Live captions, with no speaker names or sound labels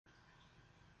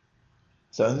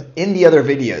So in the other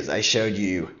videos, I showed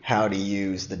you how to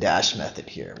use the dash method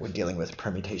here when dealing with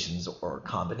permutations or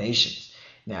combinations.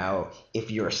 Now,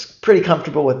 if you're pretty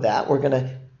comfortable with that, we're going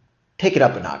to take it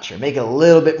up a notch here, make it a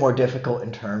little bit more difficult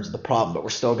in terms of the problem, but we're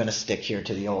still going to stick here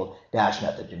to the old dash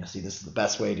method. You're going to see this is the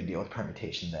best way to deal with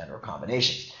permutations and or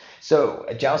combinations. So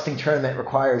a jousting tournament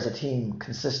requires a team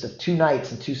consist of 2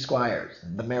 knights and 2 squires.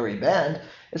 The merry band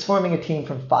is forming a team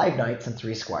from 5 knights and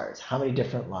 3 squires. How many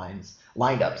different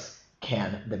lineups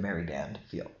can the merry band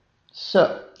field?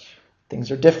 So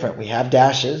things are different. We have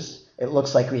dashes. It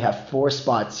looks like we have 4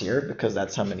 spots here because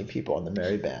that's how many people on the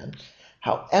merry band.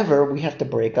 However, we have to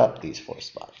break up these 4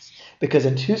 spots because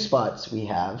in 2 spots we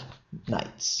have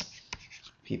knights.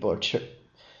 People are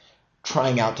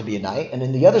trying out to be a knight, and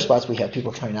in the other spots we have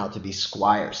people trying out to be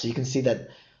squires. So you can see that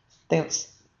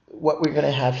what we're going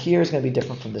to have here is going to be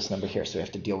different from this number here. So we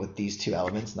have to deal with these 2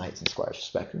 elements, knights and squires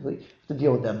respectively, we have to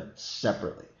deal with them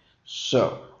separately.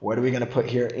 So what are we going to put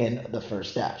here in the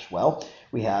first dash? Well,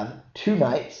 we have 2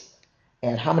 knights.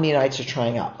 And how many knights are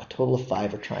trying out? A total of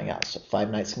 5 are trying out. So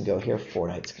 5 knights can go here, 4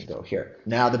 knights can go here.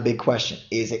 Now the big question,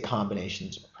 is it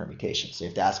combinations or permutations? So you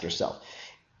have to ask yourself,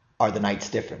 are the knights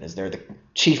different? Is there the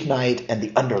chief knight and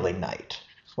the underling knight?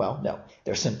 Well, no.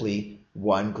 They're simply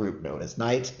one group known as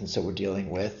knights, and so we're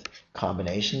dealing with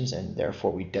combinations, and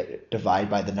therefore we divide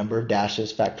by the number of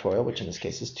dashes factorial, which in this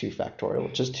case is 2 factorial,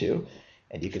 which is 2.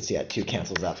 And you can see that 2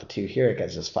 cancels out the 2 here. It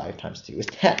gives us 5 times 2 is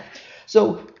 10.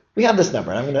 So we have this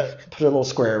number, and I'm going to put a little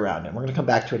square around it. We're going to come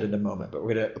back to it in a moment, but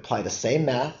we're going to apply the same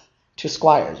math to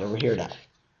squires over here now.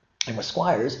 And with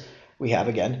squires, we have,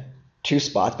 again, 2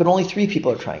 spots, but only 3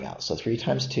 people are trying out. So 3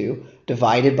 times 2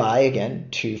 divided by, again,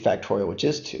 2 factorial, which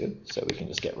is 2. So we can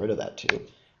just get rid of that 2.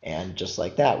 And just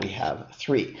like that, we have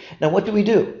 3. Now, what do we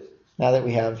do now that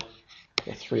we have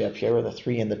the 3 up here with the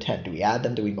 3 and the 10? Do we add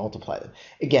them? Do we multiply them?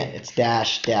 Again, it's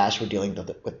dash, dash. We're dealing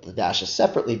with the dashes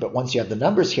separately, but once you have the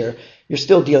numbers here, you're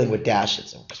still dealing with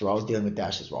dashes. Because we're always dealing with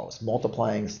dashes, we're always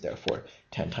multiplying. So therefore,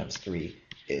 10 times 3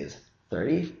 is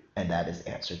 30, and that is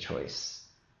answer choice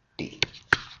D.